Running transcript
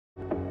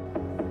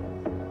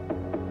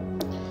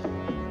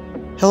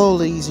Hello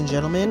ladies and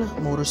gentlemen,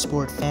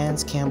 motorsport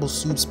fans, Campbell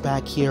Soups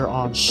back here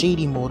on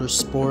Shady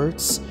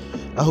Motorsports.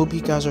 I hope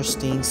you guys are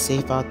staying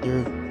safe out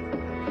there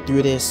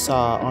through this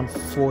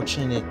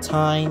unfortunate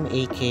time,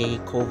 aka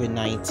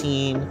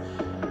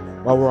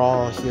COVID-19, while we're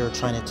all here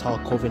trying to tell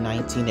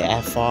COVID-19 to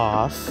F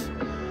off.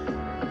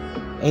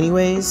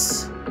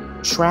 Anyways,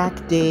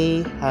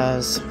 Trackday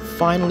has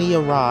finally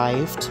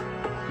arrived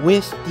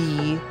with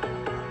the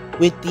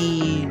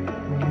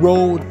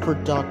road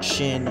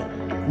production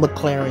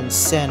McLaren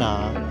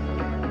Senna.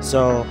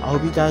 So I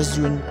hope you guys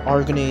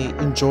are gonna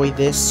enjoy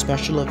this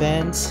special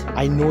event.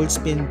 I know it's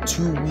been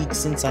 2 weeks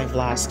since I've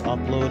last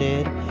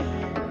uploaded,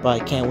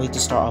 but I can't wait to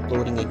start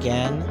uploading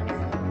again.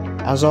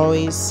 As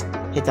always,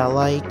 hit that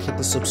like, hit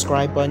the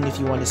subscribe button if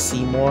you want to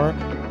see more.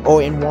 Oh,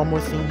 and one more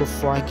thing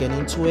before I get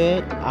into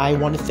it, I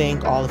want to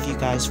thank all of you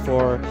guys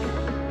for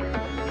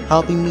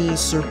helping me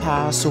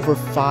surpass over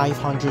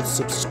 500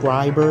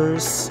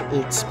 subscribers.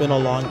 It's been a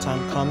long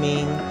time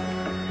coming.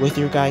 With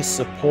your guys'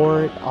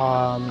 support,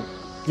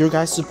 your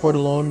guys' support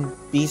alone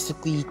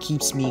basically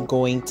keeps me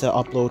going to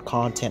upload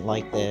content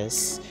like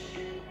this.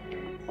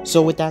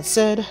 So with that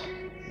said,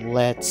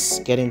 let's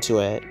get into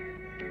it.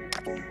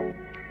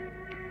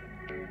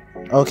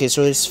 Okay,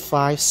 so there's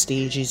 5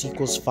 stages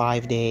equals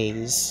 5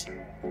 days.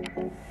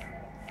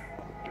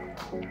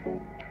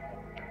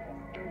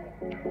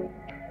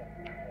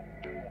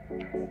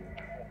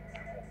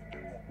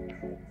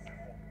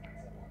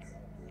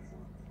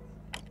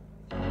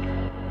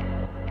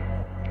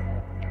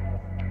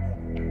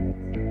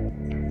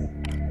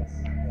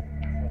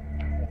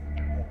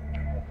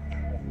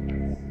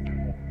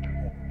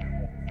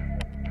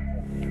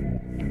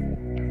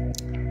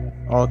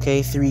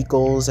 Okay, 3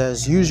 goals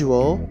as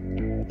usual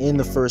in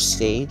the first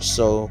stage.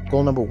 So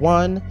goal number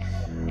 1,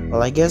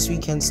 well, I guess we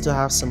can still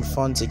have some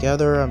fun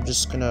together. I'm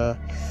just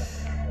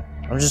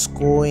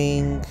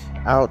going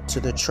out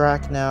to the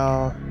track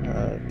now.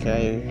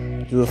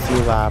 Okay, do a few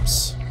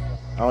laps.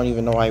 I don't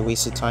even know why I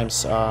wasted time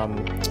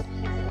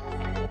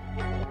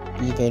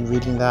even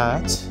reading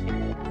that.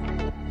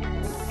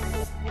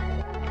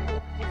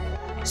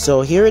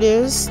 So here it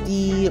is,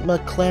 the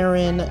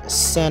McLaren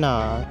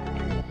Senna.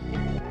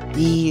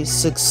 The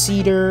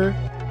successor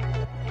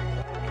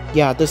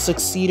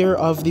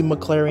of the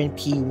McLaren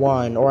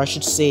P1, or I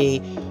should say,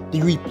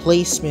 the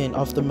replacement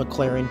of the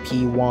McLaren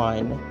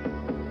P1.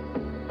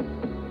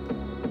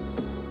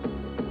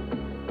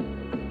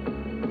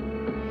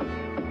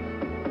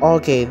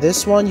 Okay,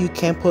 this one you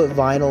can put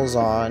vinyls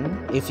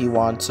on if you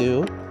want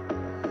to.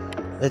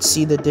 Let's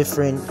see the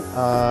different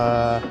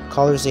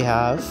colors they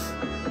have.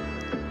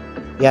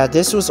 Yeah,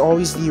 this was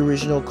always the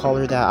original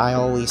color that I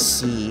always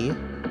see.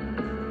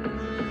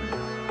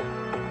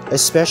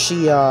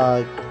 Especially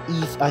I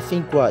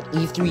think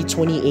E3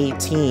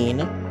 2018,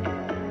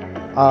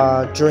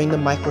 during the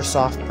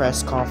Microsoft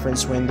press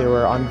conference when they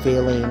were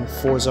unveiling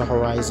Forza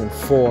Horizon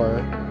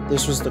 4.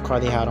 This was the car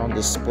they had on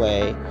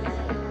display.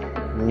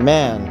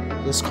 Man,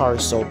 this car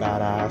is so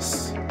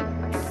badass.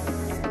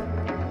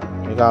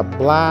 We got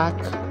black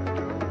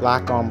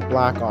on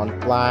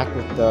black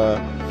with the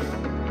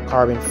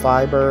carbon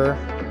fiber.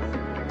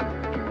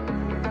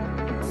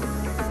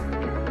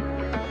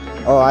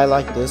 Oh, I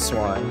like this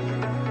one.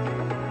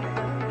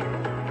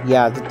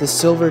 Yeah, the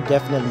silver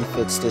definitely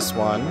fits this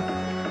one.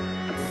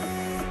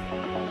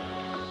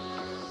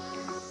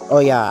 Oh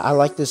yeah, I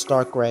like this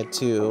dark red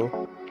too.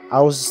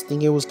 I was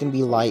thinking it was gonna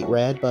be light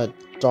red, but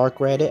dark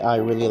red, I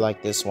really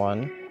like this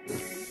one.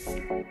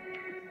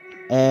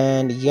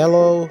 And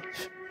yellow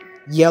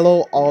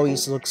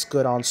always looks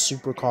good on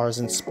supercars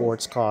and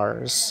sports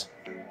cars.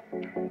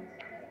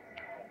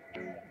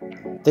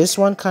 This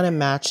one kind of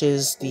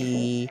matches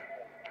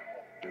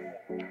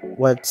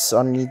what's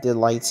underneath the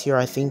lights here.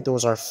 I think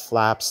those are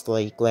flaps to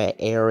like let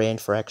air in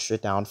for extra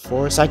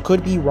downforce. I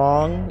could be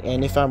wrong,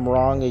 and if I'm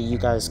wrong, you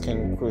guys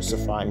can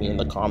crucify me in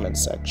the comment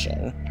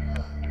section.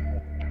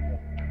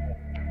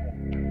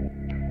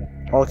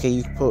 Okay,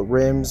 you can put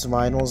rims,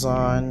 vinyls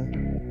on.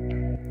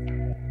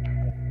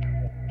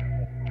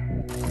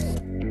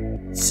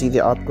 See the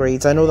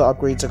upgrades. I know the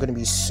upgrades are going to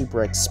be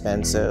super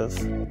expensive.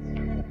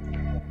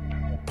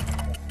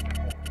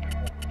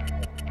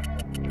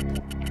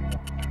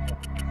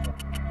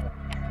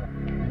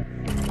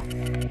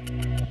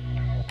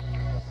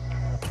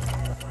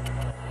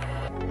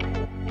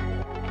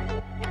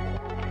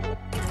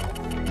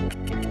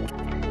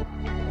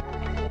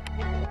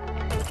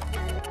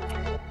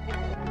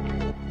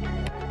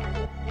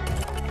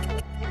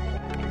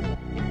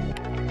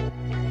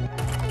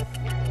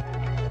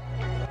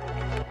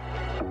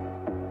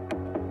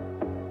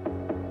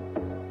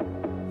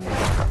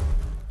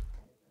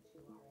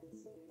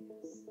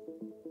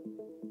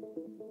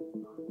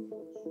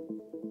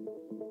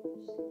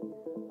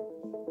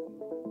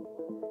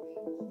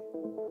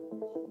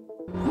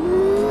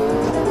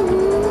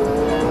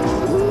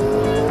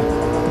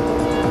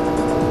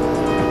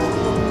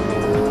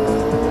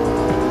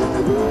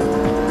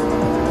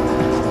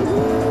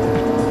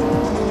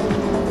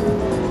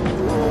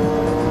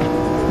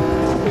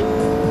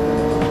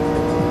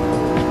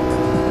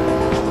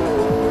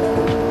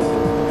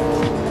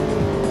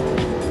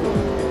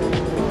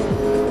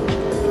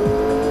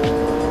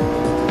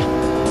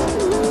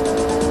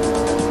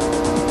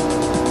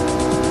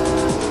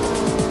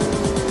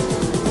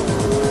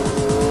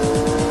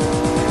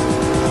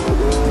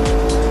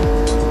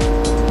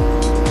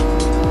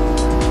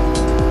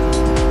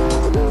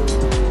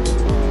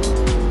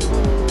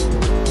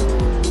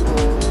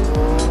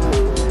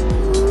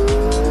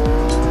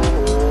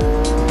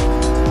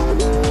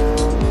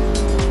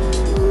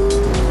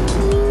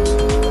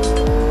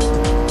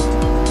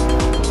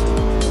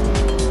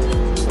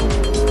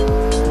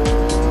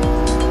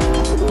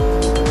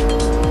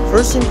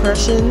 first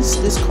impressions,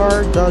 this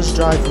car does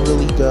drive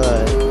really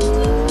good.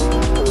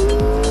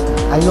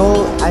 I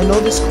know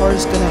this car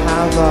is gonna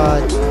have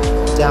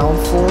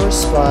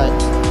downforce, but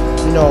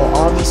you know,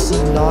 obviously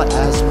not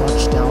as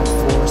much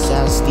downforce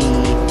as the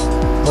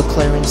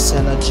McLaren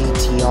Senna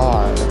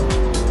GTR.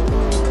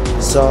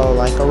 So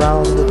like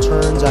around the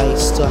turns, I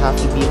still have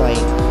to be like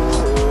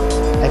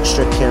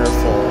extra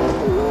careful.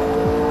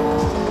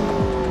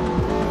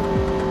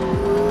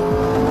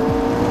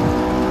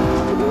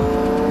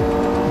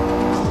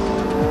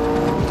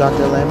 Got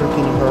the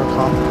Lamborghini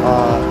Huracan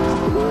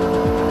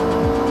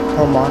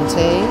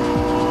Permonte,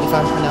 if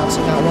I'm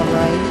pronouncing that one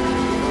right.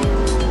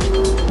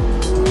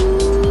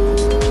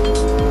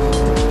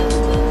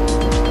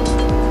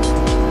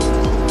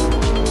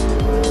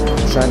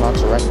 Try not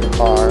to wreck the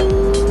car.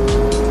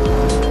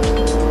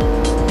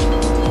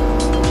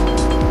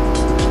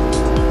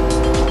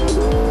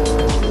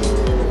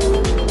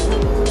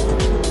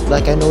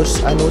 Like I know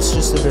it's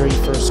just the very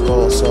first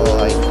goal, so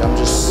like I'm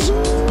just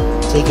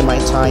taking my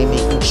time,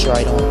 making sure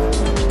I don't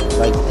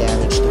like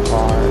damage the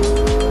car.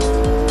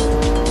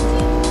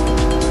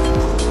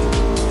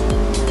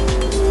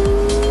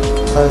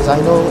 Because I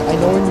know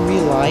in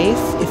real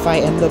life, if I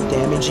end up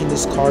damaging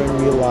this car in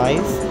real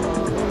life,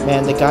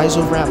 man, the guys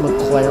over at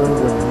McLaren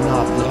would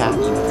not be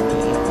happy with me.